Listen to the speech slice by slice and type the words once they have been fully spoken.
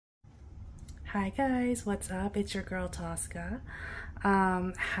Hi guys, what's up? It's your girl Tosca.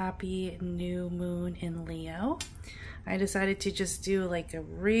 Happy new moon in Leo. I decided to just do like a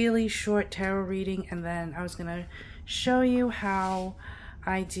really short tarot reading, and then I was gonna show you how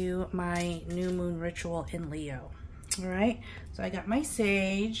I do my new moon ritual in Leo. All right, so I got my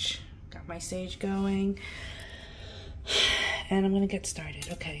sage going, and I'm gonna get started.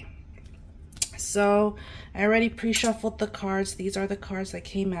 Okay, so I already pre-shuffled the cards. These are the cards that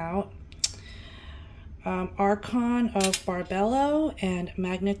came out. Archon of Barbello and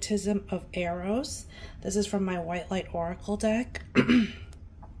Magnetism of Eros. This is from my White Light Oracle deck.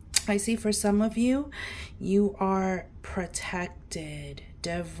 I see for some of you, you are protected,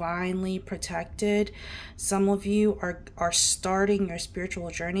 divinely protected. Some of you are starting your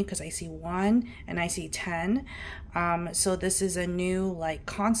spiritual journey, because I see 1 and I see 10. So this is a new like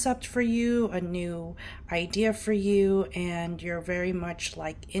concept for you, a new idea for you, and you're very much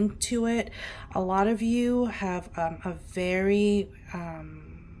like into it. A lot of you have a very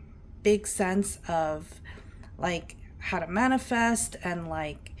big sense of like how to manifest and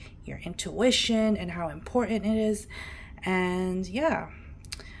like your intuition and how important it is. And yeah,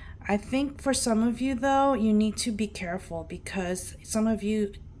 I think for some of you though, you need to be careful, because some of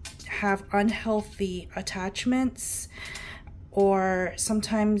you have unhealthy attachments, or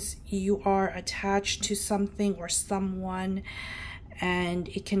sometimes you are attached to something or someone, and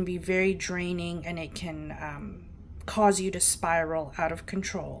it can be very draining, and it can cause you to spiral out of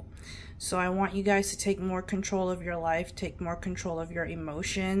control. So I want you guys to take more control of your life, take more control of your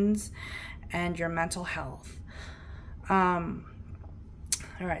emotions and your mental health. All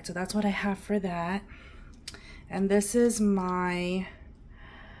right, so that's what I have for that. And this is my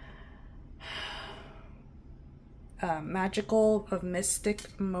Magical of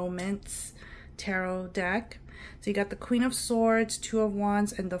Mystic Moments tarot deck. So you got the Queen of Swords, 2 of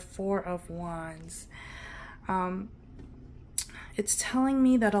Wands, and the 4 of Wands. It's telling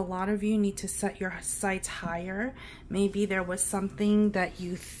me that a lot of you need to set your sights higher. Maybe there was something that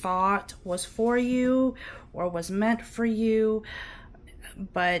you thought was for you or was meant for you,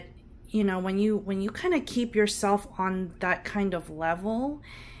 but you know, when you kind of keep yourself on that kind of level,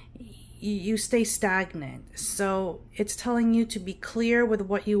 you stay stagnant. So it's telling you to be clear with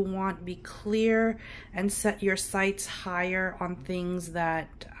what you want, be clear, and set your sights higher on things that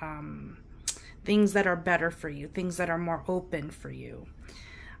are better for you, things that are more open for you.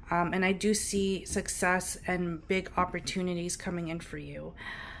 And I do see success and big opportunities coming in for you.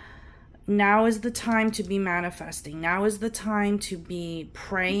 Now is the time to be manifesting. Now is the time to be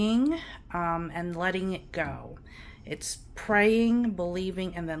praying and letting it go. It's praying,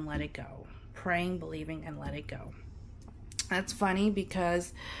 believing, and then let it go. Praying, believing, and let it go. That's funny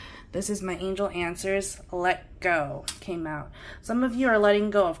because this is my angel answers. Let go came out. Some of you are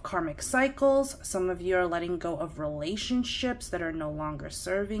letting go of karmic cycles. Some of you are letting go of relationships that are no longer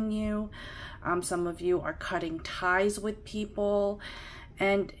serving you. Some of you are cutting ties with people.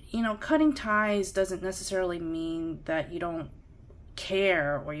 And, you know, cutting ties doesn't necessarily mean that you don't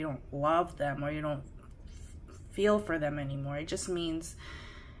care or you don't love them or you don't feel for them anymore. It just means,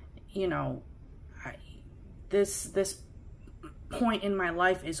 you know, this point in my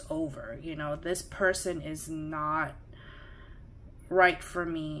life is over. You know, this person is not right for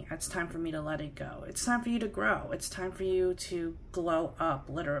me. It's time for me to let it go. It's time for you to grow. It's time for you to glow up,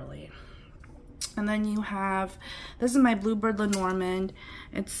 literally. And then you have, this is my Bluebird Lenormand.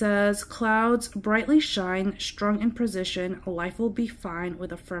 It says, clouds brightly shine, strung in position. Life will be fine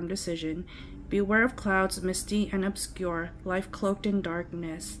with a firm decision. Beware of clouds, misty and obscure. Life cloaked in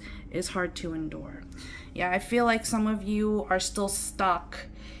darkness is hard to endure. Yeah, I feel like some of you are still stuck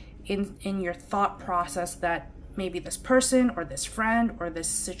in your thought process that maybe this person or this friend or this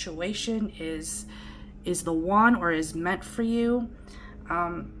situation is the one or is meant for you.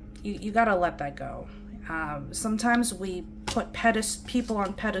 You gotta let that go. Sometimes we put people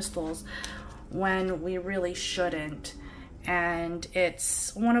on pedestals when we really shouldn't. And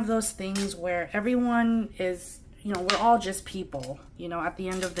it's one of those things where everyone is, you know, we're all just people. You know, at the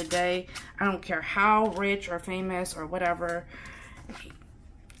end of the day, I don't care how rich or famous or whatever,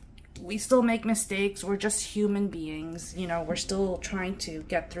 we still make mistakes. We're just human beings. You know, we're still trying to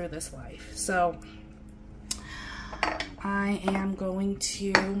get through this life. So I am going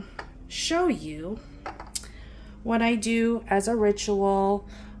to show you what I do as a ritual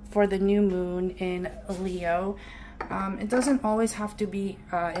for the new moon in Leo. It doesn't always have to be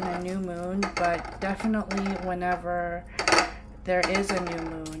in a new moon, but definitely whenever there is a new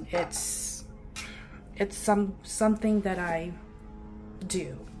moon, it's something that I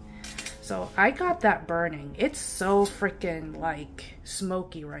do. So I got that burning. It's so freaking like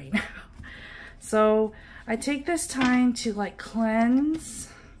smoky right now. So I take this time to like cleanse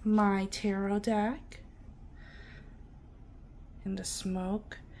my tarot deck in the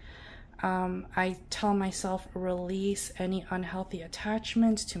smoke. I tell myself, release any unhealthy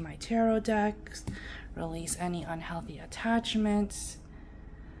attachments to my tarot decks, release any unhealthy attachments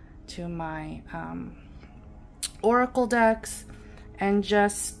to my oracle decks, and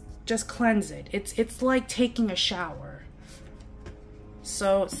just cleanse it. It's like taking a shower.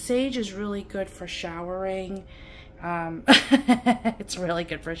 So sage is really good for showering. It's really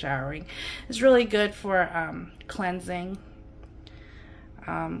good for showering. It's really good for cleansing.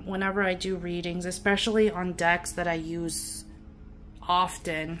 Whenever I do readings, especially on decks that I use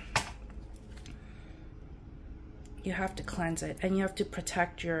often, you have to cleanse it, and you have to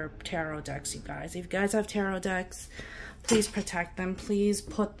protect your tarot decks, you guys. If you guys have tarot decks, please protect them. Please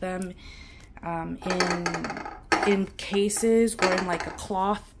put them in cases or in like a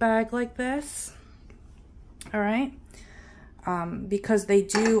cloth bag like this. All right? Because they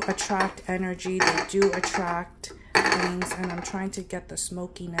do attract energy, they do attract things, and I'm trying to get the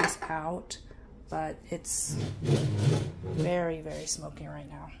smokiness out, but it's very, very smoky right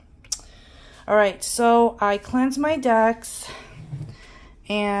now. All right, so I cleanse my decks,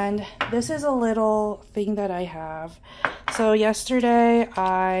 and this is a little thing that I have. So yesterday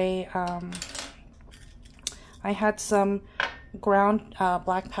I had some ground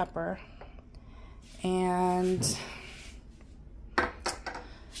black pepper, and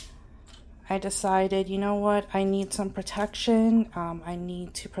I decided, you know what, I need some protection. I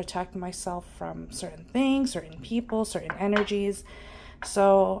need to protect myself from certain things, certain people, certain energies.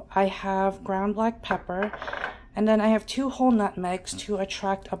 So I have ground black pepper, and then I have 2 whole nutmegs to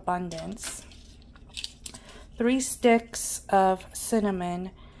attract abundance, 3 sticks of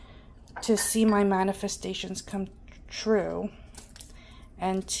cinnamon to see my manifestations come true,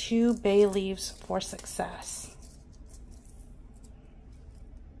 and 2 bay leaves for success.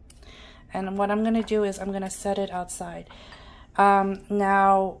 And what I'm going to do is I'm going to set it outside.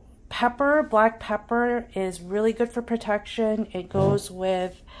 Now, pepper, black pepper is really good for protection. It goes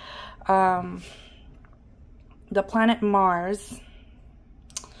with the planet Mars.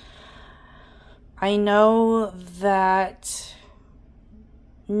 I know that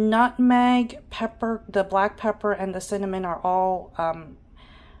nutmeg, pepper, the black pepper, and the cinnamon are all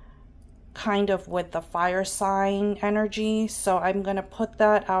kind of with the fire sign energy, so I'm gonna put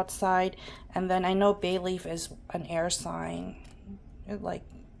that outside. And then I know bay leaf is an air sign. It like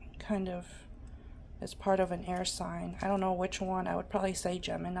kind of is part of an air sign. I don't know which one. I would probably say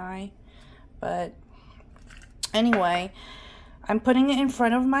Gemini, but anyway, I'm putting it in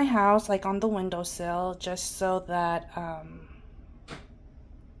front of my house, like on the windowsill, just so that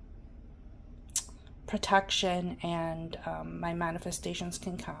protection and my manifestations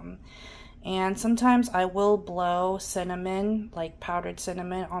can come. And sometimes I will blow cinnamon, like powdered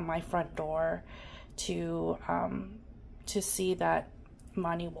cinnamon, on my front door to see that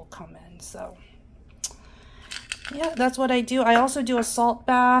money will come in. So yeah, that's what I do. I also do a salt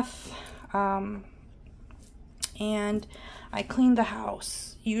bath, and I clean the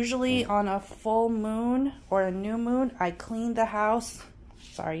house. Usually on a full moon or a new moon, I clean the house.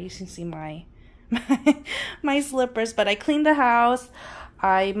 Sorry, you can see my my slippers, but I clean the house.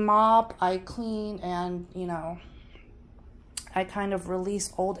 I mop, I clean, and, you know, I kind of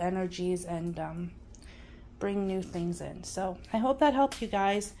release old energies and bring new things in. So I hope that helped you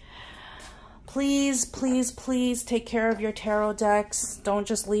guys. Please, please, please take care of your tarot decks. Don't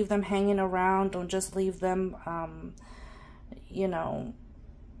just leave them hanging around. Don't just leave them, you know,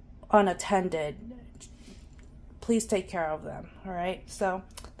 unattended. Please take care of them, all right? So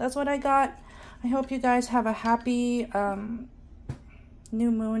that's what I got. I hope you guys have a happy new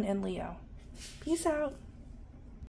moon in Leo. Peace out.